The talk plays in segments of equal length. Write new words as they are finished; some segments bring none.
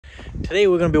Today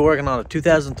we're going to be working on a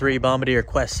 2003 Bombardier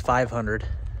Quest 500.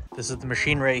 This is the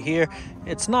machine right here.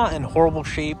 It's not in horrible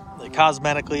shape.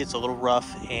 Cosmetically, it's a little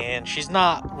rough, and she's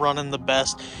not running the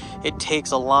best. It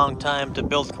takes a long time to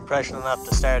build compression enough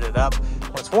to start it up.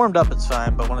 When it's warmed up, it's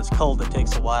fine, but when it's cold, it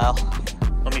takes a while.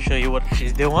 Let me show you what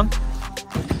she's doing.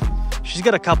 She's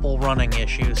got a couple running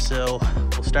issues, so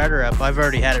we'll start her up. I've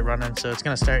already had it running, so it's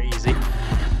going to start easy.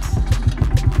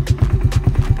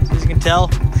 So as you can tell,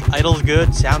 idle's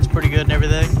good, sounds pretty good and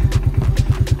everything.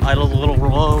 Idle's a little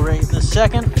low right this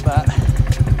second, but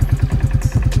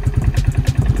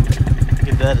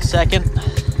give that a second.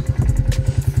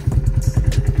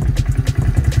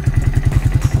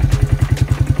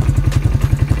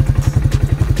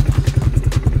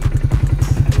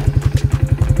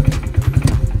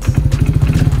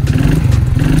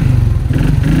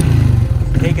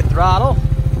 Taking throttle.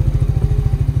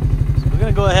 So we're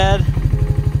gonna go ahead,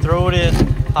 throw it in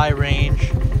high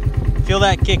range. Feel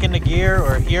that kick in the gear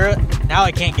or hear it? Now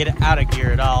I can't get it out of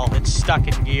gear at all. It's stuck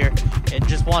in gear. It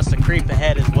just wants to creep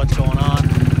ahead is what's going on.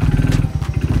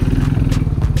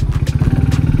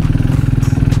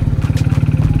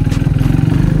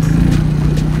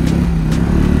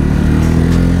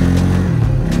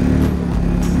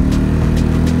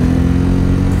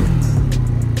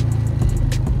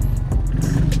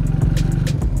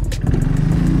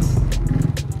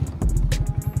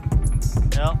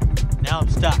 Now I'm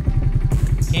stuck.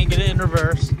 Can't get it in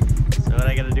reverse, so what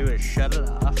I gotta do is shut it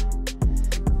off.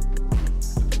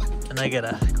 And I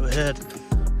gotta go ahead,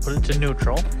 put it to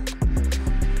neutral.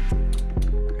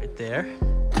 Right there.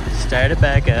 Start it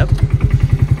back up.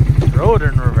 Throw it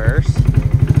in reverse.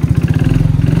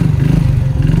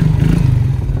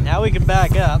 Now we can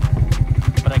back up,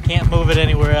 but I can't move it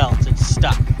anywhere else. It's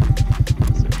stuck.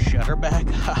 So shut her back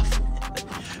off.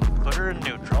 Put her in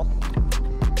neutral.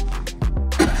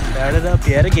 Start it up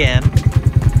yet again.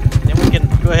 Then we can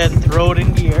go ahead and throw it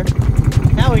in gear.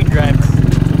 Now we can drive her.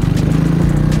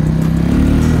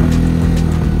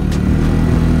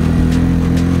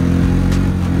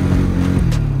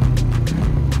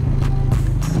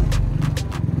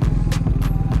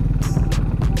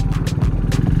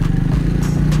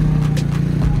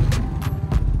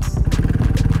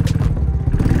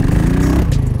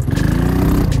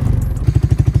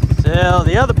 So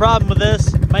the other problem with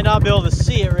this, you might not be able to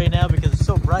see it right now because it's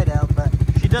so bright out, but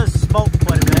she does smoke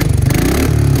quite a bit.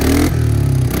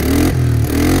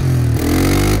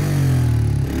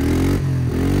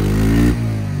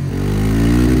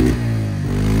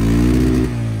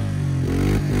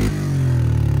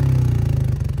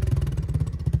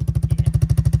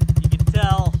 You can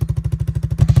tell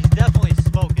she's definitely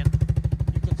smoking.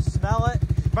 You can smell it.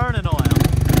 She's burning oil.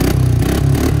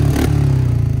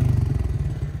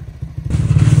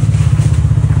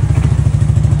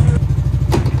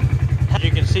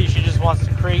 See, she just wants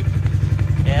to creep,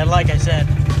 and like I said,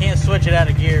 can't switch it out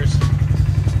of gears.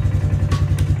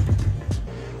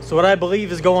 So what I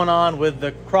believe is going on with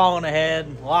the crawling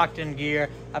ahead, locked in gear,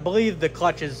 I believe the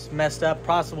clutch is messed up.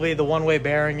 Possibly the one-way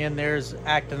bearing in there is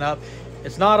acting up.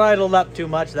 It's not idled up too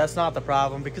much. That's not the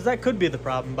problem, because that could be the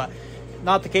problem, but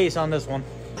not the case on this one.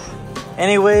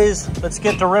 Anyways, let's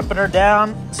get to ripping her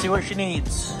down, see what she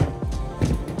needs.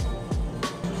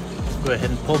 Go ahead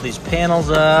and pull these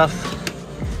panels off.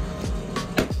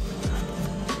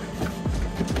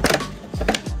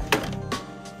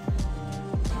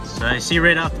 So I see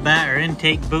right off the bat our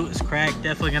intake boot is cracked.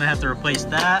 Definitely gonna have to replace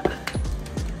that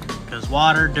because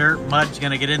water, dirt, mud's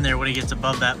gonna get in there when he gets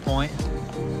above that point.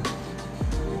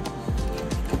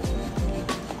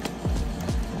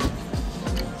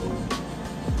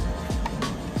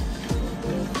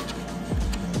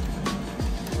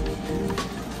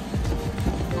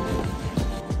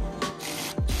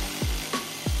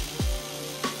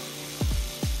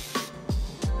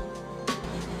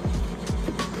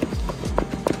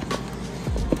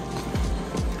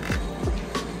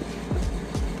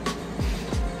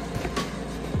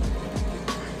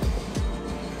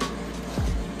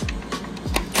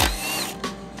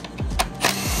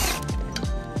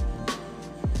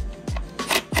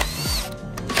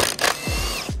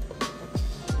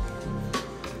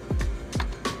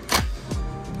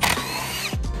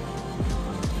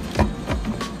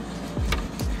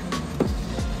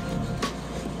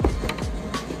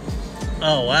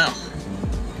 Oh wow,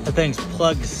 that thing's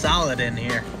plugged solid in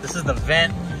here. This is the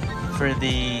vent for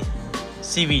the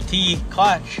CVT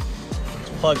clutch. It's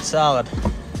plugged solid.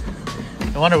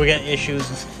 No wonder we got issues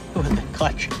with the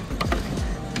clutch.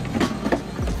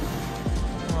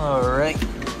 All right.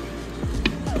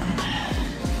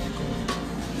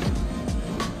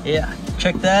 Yeah,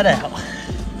 check that out.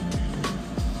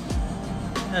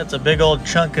 That's a big old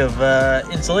chunk of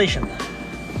insulation.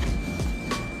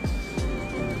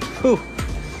 Whew.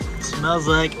 Smells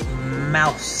like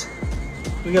mouse.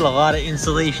 We got a lot of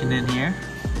insulation in here.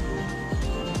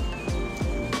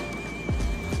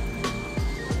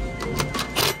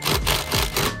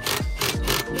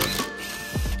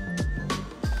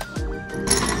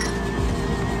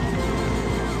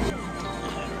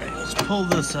 Alright, let's pull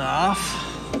this off.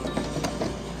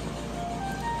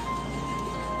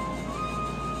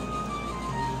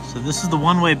 So this is the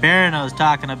one-way bearing I was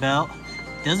talking about.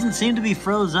 Doesn't seem to be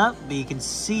froze up, but you can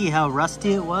see how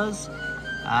rusty it was.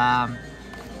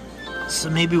 So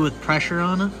maybe with pressure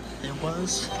on it, it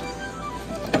was.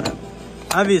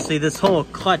 Obviously, this whole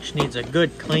clutch needs a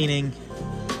good cleaning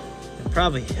and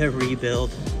probably a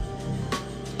rebuild.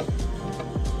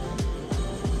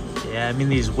 Yeah, I mean,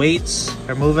 these weights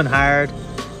are moving hard.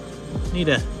 Need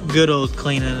a good old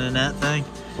cleaning in that thing.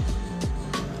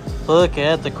 Look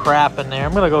at the crap in there.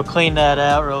 I'm gonna go clean that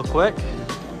out real quick.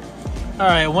 All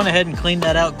right, I went ahead and cleaned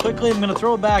that out quickly. I'm gonna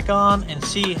throw it back on and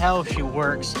see how she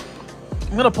works.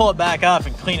 I'm gonna pull it back off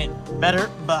and clean it better,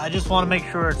 but I just wanna make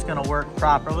sure it's gonna work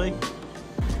properly.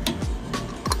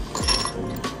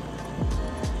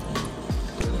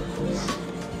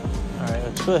 All right,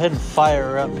 let's go ahead and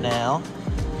fire her up now.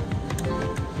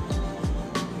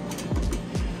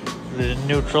 The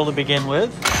neutral to begin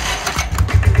with.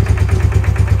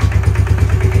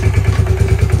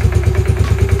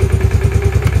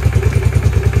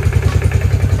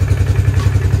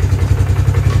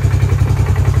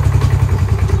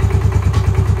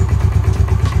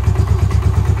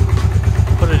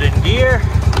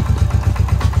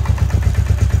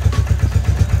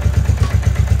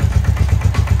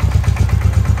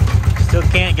 Still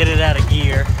can't get it out of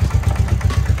gear.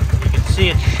 You can see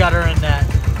it's shuddering that.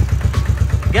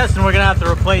 I'm guessing we're gonna have to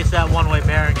replace that one-way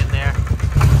bearing in there.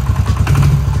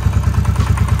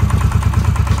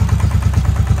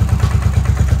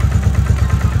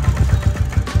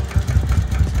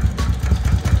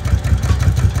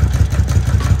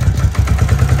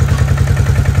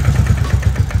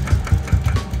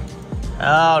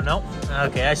 Oh, no.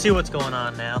 Okay, I see what's going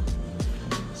on now.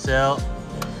 So,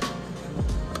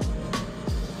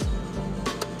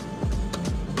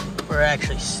 we're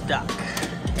actually stuck.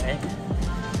 Okay,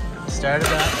 start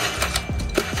it up.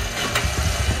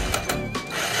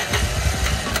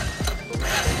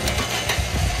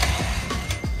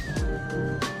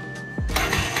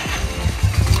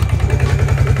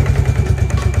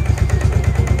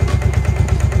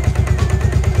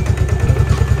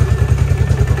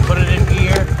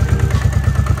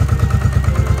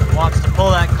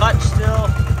 Pull that clutch still.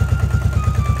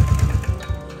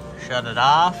 Shut it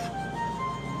off.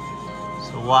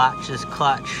 So watch this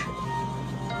clutch.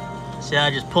 See how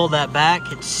I just pulled that back?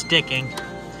 It's sticking.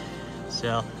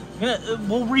 So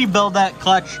we'll rebuild that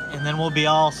clutch and then we'll be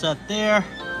all set there.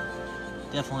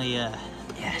 Definitely, yeah,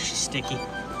 she's sticky.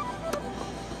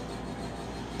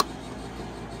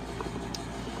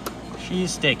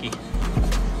 She's sticky.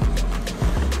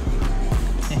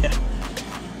 Yeah.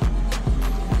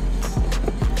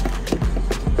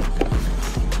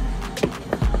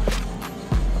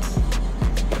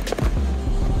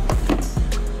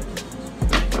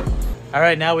 All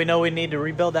right, now we know we need to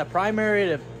rebuild that primary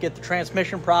to get the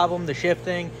transmission problem, the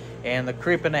shifting, and the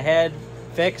creeping ahead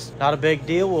fixed. Not a big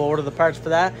deal. We'll order the parts for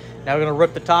that. Now we're gonna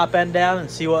rip the top end down and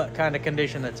see what kind of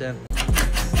condition it's in.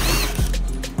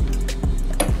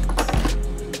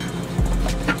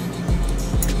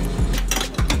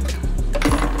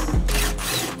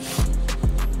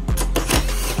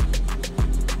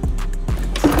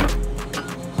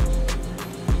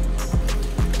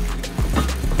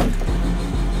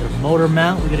 Motor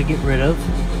mount we gotta get rid of.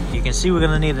 You can see we're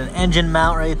gonna need an engine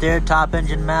mount right there, top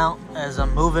engine mount. As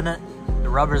I'm moving it, the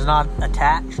rubber's not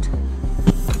attached.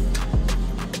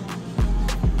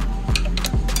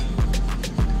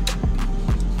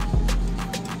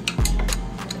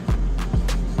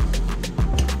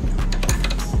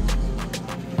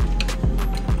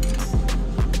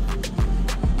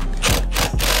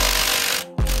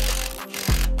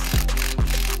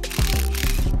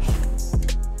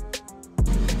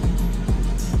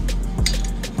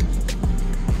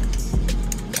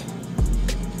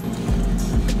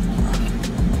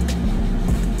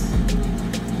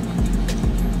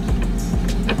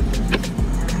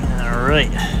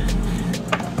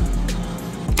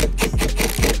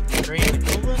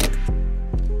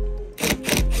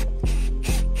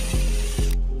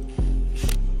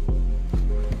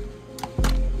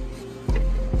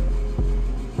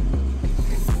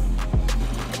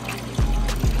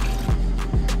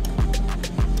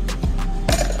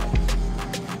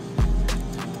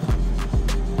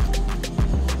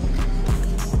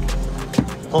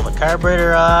 pull the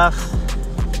carburetor off.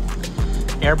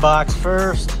 Airbox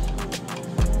first.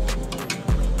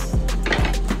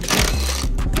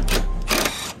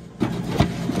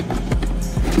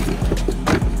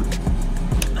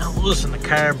 Now loosen the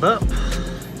carb up.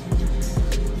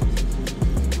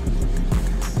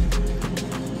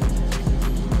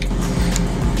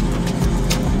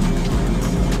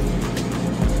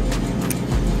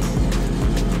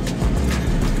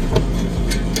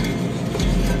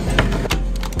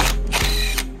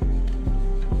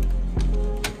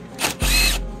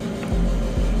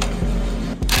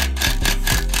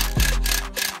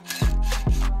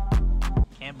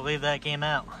 Believe that came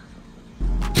out.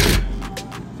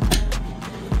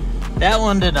 That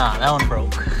one did not. That one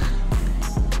broke.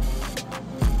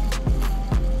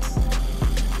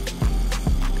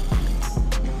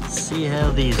 Let's see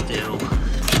how these do.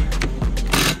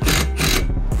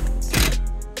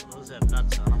 Those have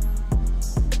nuts on them.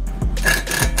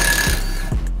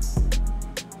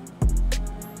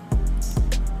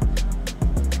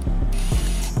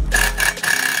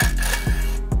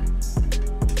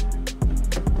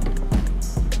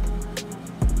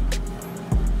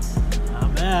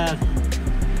 Bad.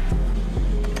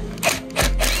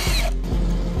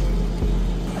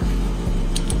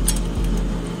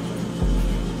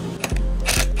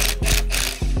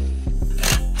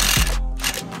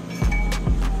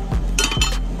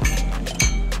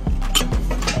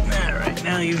 All right,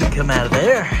 now you can come out of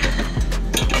there.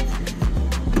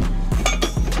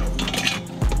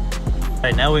 All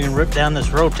right, now we can rip down this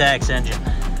Rotax engine.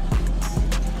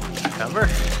 Cover.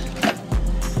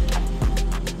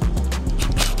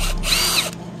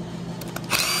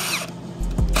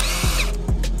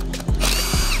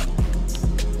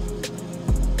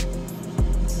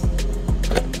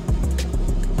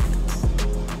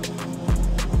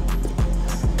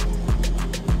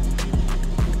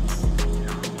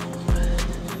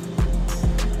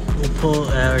 Pull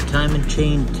our timing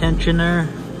chain tensioner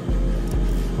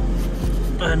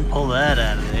and pull that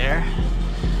out of there.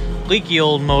 Leaky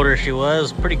old motor she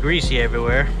was, pretty greasy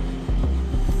everywhere.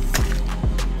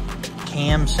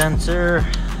 Cam sensor.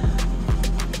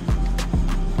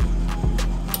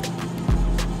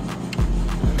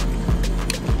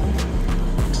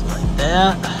 Just like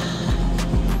that.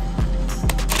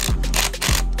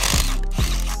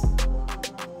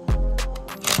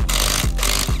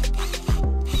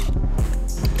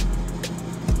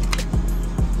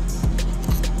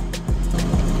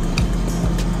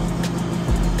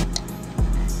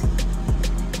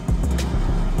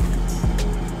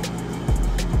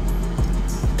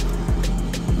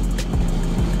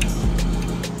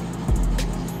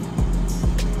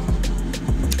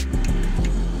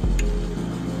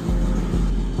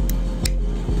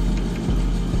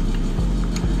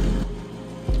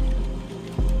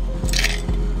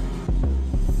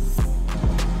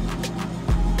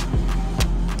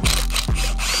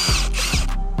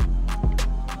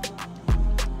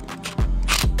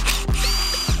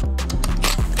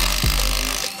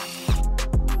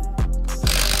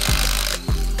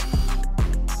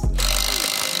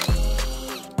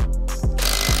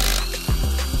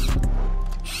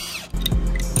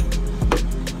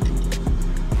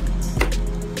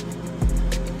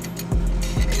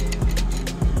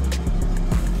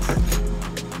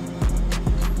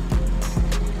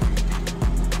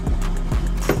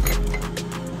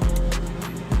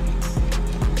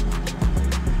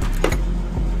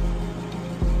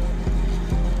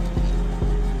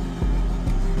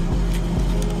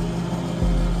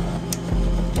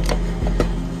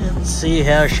 See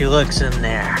how she looks in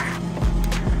there.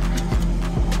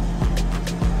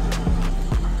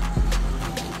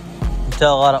 You can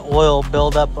tell a lot of oil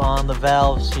buildup on the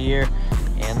valves here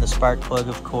and the spark plug,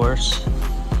 of course.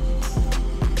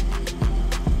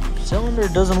 Cylinder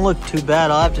doesn't look too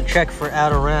bad. I'll have to check for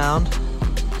out around.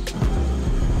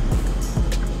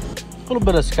 A little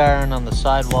bit of scarring on the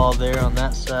sidewall there on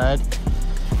that side.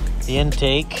 The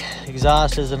intake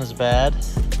exhaust isn't as bad.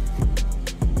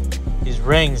 These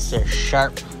rings, they're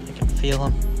sharp. You can feel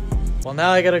them. Well, now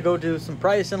I gotta go do some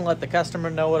pricing, let the customer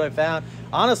know what I found.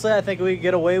 Honestly, I think we could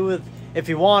get away with, if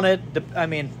you want it, I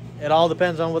mean, it all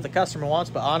depends on what the customer wants,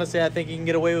 but honestly, I think you can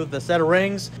get away with a set of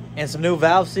rings and some new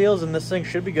valve seals, and this thing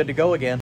should be good to go again.